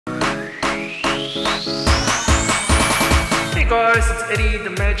Eddie the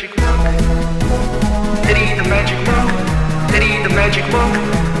magic monk. Eddie the magic monk. Eddie the magic monk.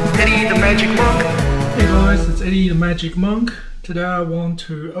 Eddie the magic monk. Hey guys, it's Eddie the Magic Monk. Today I want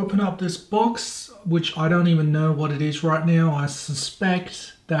to open up this box, which I don't even know what it is right now. I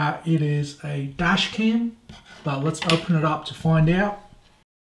suspect that it is a dash cam, but let's open it up to find out.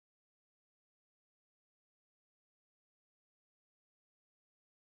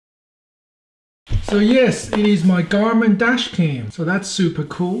 So yes, it is my Garmin dash cam. So that's super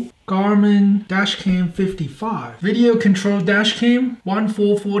cool. Garmin dash cam 55. Video control dash cam,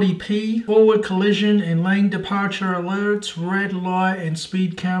 1440p, forward collision and lane departure alerts, red light and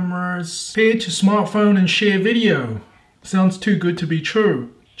speed cameras, paired to smartphone and share video. Sounds too good to be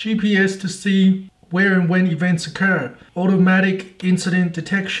true. GPS to see where and when events occur. Automatic incident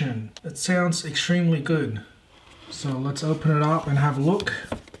detection. It sounds extremely good. So let's open it up and have a look.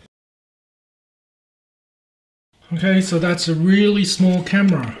 Okay, so that's a really small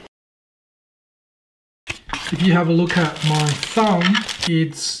camera. If you have a look at my thumb,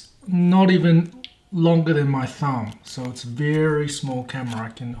 it's not even longer than my thumb. So it's a very small camera. I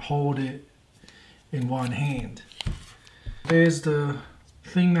can hold it in one hand. There's the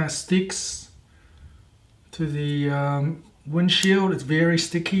thing that sticks to the windshield. It's very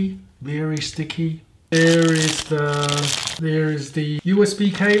sticky, very sticky. There is the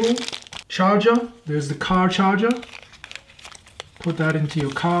USB cable. Charger, there's the car charger. Put that into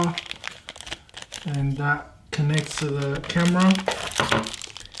your car and that connects to the camera.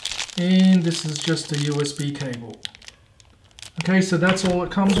 And this is just a USB cable. Okay, so that's all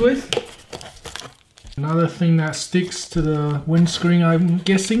it comes with. Another thing that sticks to the windscreen, I'm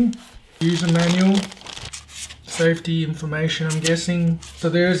guessing. User manual, safety information, I'm guessing. So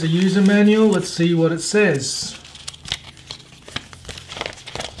there's a user manual. Let's see what it says.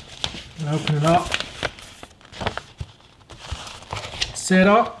 Open it up. Set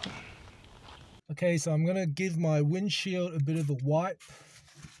up. Okay, so I'm gonna give my windshield a bit of a wipe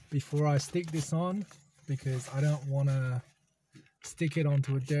before I stick this on, because I don't want to stick it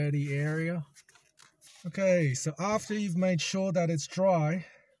onto a dirty area. Okay, so after you've made sure that it's dry,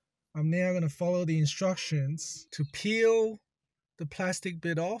 I'm now going to follow the instructions to peel the plastic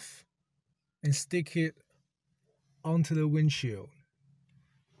bit off and stick it onto the windshield.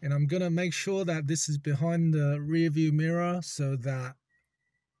 And I'm going to make sure that this is behind the rear view mirror so that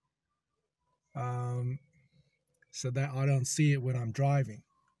I don't see it when I'm driving.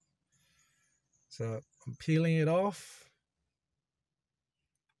 So I'm peeling it off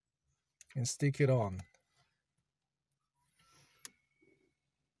and stick it on.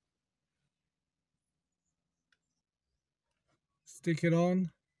 Stick it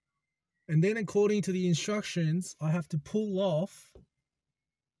on. And then according to the instructions, I have to pull off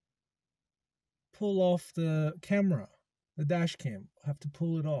the camera, the dash cam. I have to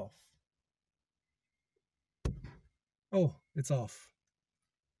pull it off. Oh, it's off.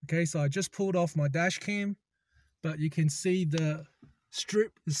 Okay, so I just pulled off my dash cam, but you can see the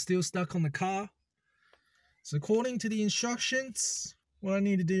strip is still stuck on the car. So according to the instructions, what I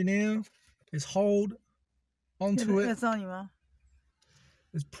need to do now is hold onto it.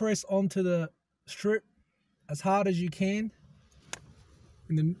 Is press onto the strip as hard as you can.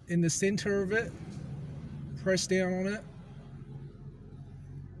 In the center of it, press down on it,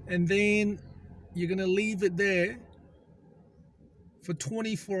 and then you're gonna leave it there for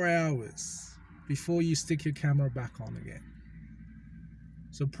 24 hours before you stick your camera back on again.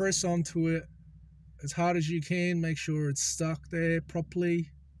 So press onto it as hard as you can, make sure it's stuck there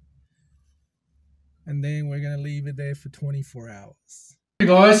properly, and then we're gonna leave it there for 24 hours. Hey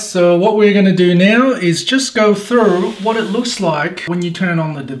guys, so what we're going to do now is just go through what it looks like when you turn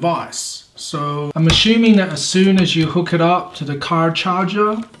on the device. So I'm assuming that as soon as you hook it up to the car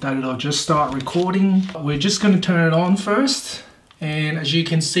charger, that it'll just start recording. We're just going to turn it on first. And as you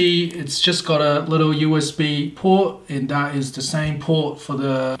can see, it's just got a little USB port, and that is the same port for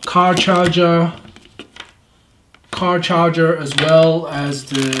the car charger as well as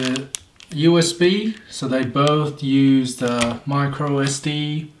the USB, so they both use the micro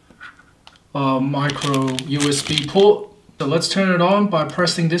SD or micro USB port. So let's turn it on by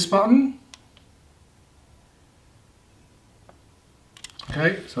pressing this button.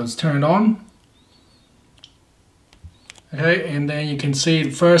 Okay, so it's turned on. Okay, and then you can see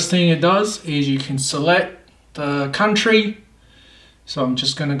the first thing it does is you can select the country. So I'm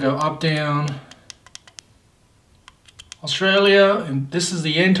just going to go up, down, Australia, and this is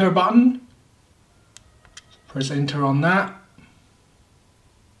the enter button. Press enter on that.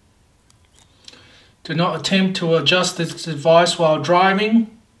 Do not attempt to adjust this device while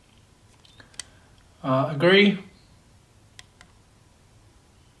driving. Agree.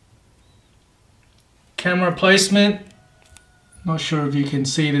 Camera placement. Not sure if you can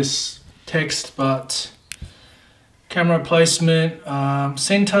see this text, but camera placement,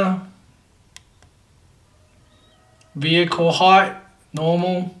 center, vehicle height,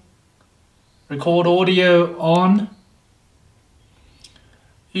 normal, record audio on,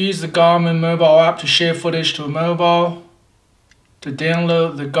 use the Garmin mobile app to share footage to a mobile, to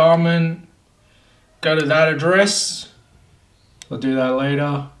download the Garmin, go to that address, I'll do that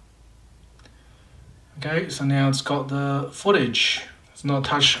later. Okay, so now it's got the footage. It's not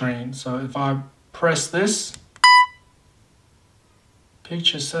touchscreen. So if I press this,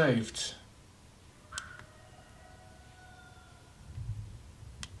 picture saved.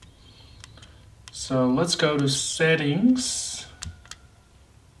 So let's go to settings,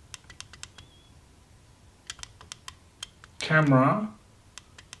 camera,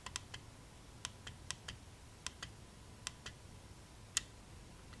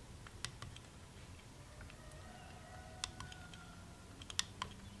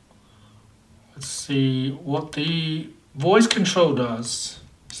 let's see what the voice control does.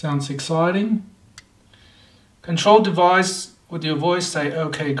 Sounds exciting. Control device with your voice, say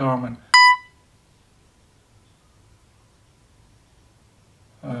OK Garmin.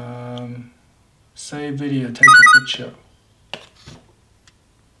 Save video, take a picture.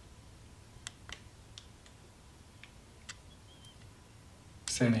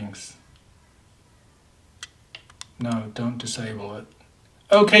 Settings. No, don't disable it.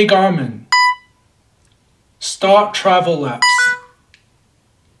 OK Garmin. Start travel lapse.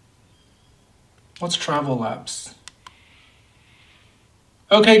 What's travel lapse?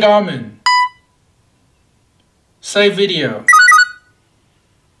 OK Garmin. Save video.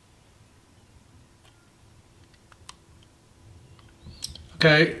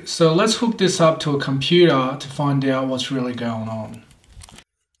 Okay, so let's hook this up to a computer to find out what's really going on.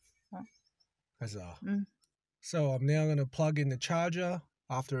 So I'm now going to plug in the charger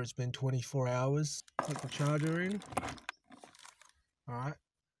after it's been 24 hours. Put the charger in. Alright,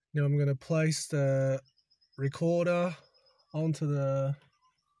 now I'm going to place the recorder onto the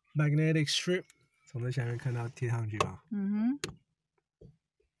magnetic strip. 从这下面看到贴上去吧。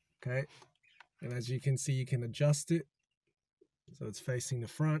Okay, and as you can see, you can adjust it. So it's facing the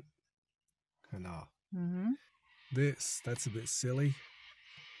front. 看到。That's a bit silly.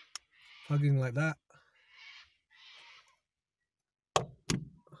 Plugging like that.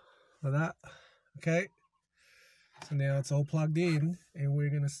 Like that. Okay. So now it's all plugged in and we're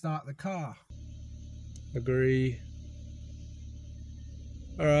going to start the car. Agree.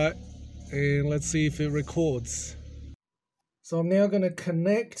 Alright. And let's see if it records. So I'm now going to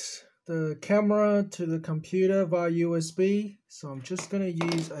connect the camera to the computer via USB. So I'm just going to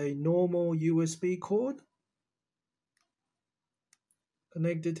use a normal USB cord.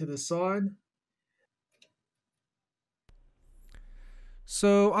 Connect it to the side.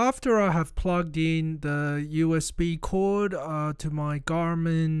 So after I have plugged in the USB cord to my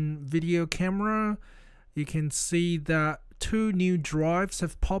Garmin video camera, you can see that two new drives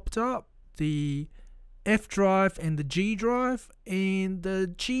have popped up. The F drive and the G drive, and the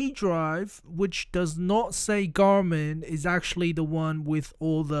G drive, which does not say Garmin, is actually the one with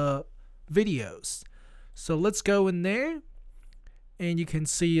all the videos. So let's go in there and you can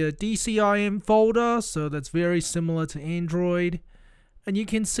see a DCIM folder, so that's very similar to Android, and you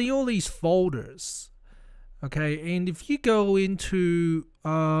can see all these folders. Okay, and if you go into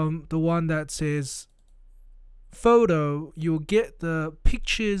the one that says photo, you'll get the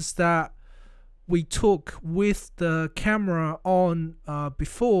pictures that we took with the camera on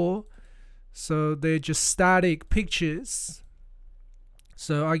before, so they're just static pictures.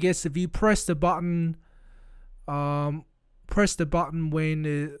 So I guess if you press the button when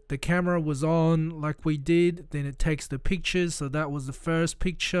the camera was on, like we did, then it takes the pictures. So that was the first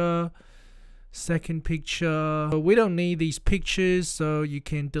picture, second picture. But we don't need these pictures, so you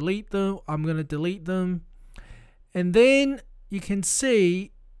can delete them. I'm gonna delete them, and then you can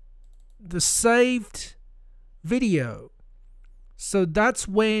see the saved video. So that's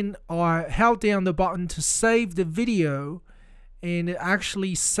when I held down the button to save the video, and it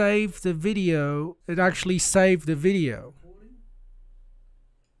actually saved the video.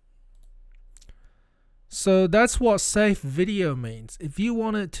 So that's what save video means. If you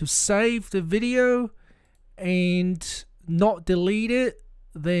wanted to save the video and not delete it,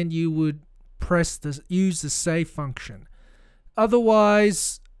 then you would use the save function.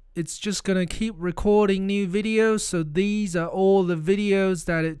 Otherwise, it's just gonna keep recording new videos. So these are all the videos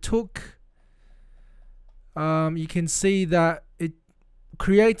that it took. You can see that it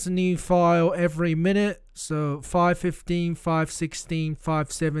creates a new file every minute. So 5:15, 5:16,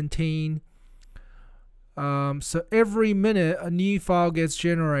 5:17. So every minute a new file gets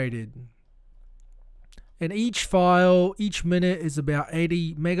generated. And each minute is about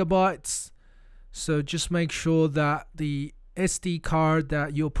 80 megabytes. So just make sure that the SD card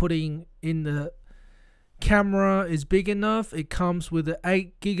that you're putting in the camera is big enough. It comes with an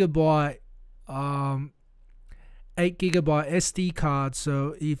 8 gigabyte SD card.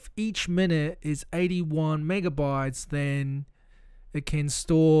 So if each minute is 81 megabytes, then it can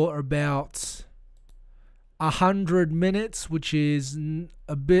store about 100 minutes, which is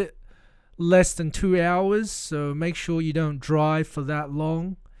a bit less than 2 hours. So make sure you don't drive for that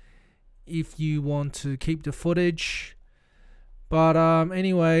long if you want to keep the footage. But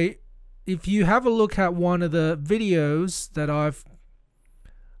anyway, if you have a look at one of the videos that I've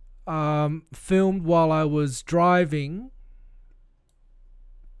filmed while I was driving,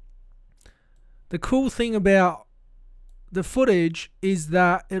 the cool thing about the footage is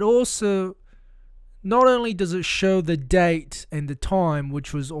that it also, not only does it show the date and the time,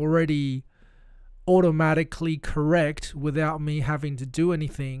 which was already automatically correct without me having to do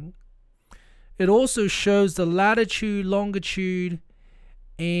anything, it also shows the latitude, longitude,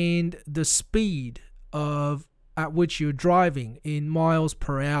 and the speed at which you're driving in miles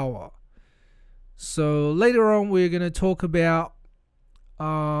per hour. So later on we're going to talk about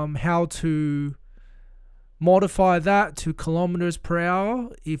how to modify that to kilometers per hour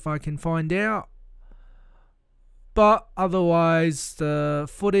if I can find out. But otherwise the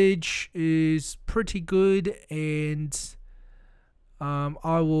footage is pretty good, and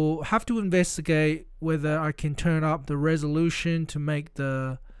I will have to investigate whether I can turn up the resolution to make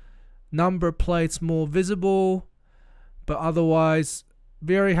the number plates more visible. But otherwise,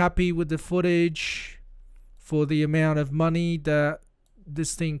 very happy with the footage for the amount of money that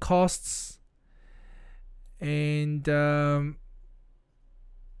this thing costs. And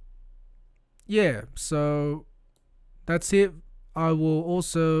yeah, so that's it. I will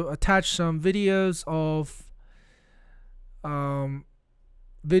also attach some videos of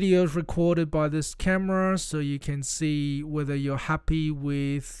videos recorded by this camera, so you can see whether you're happy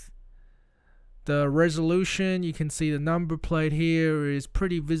with the resolution. You can see the number plate here is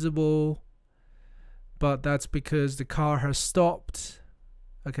pretty visible, but that's because the car has stopped.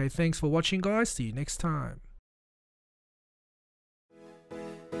 Okay, thanks for watching, guys. See you next time.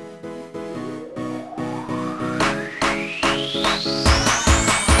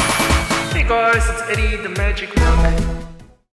 Hey guys, it's Eddie the Magic Monk.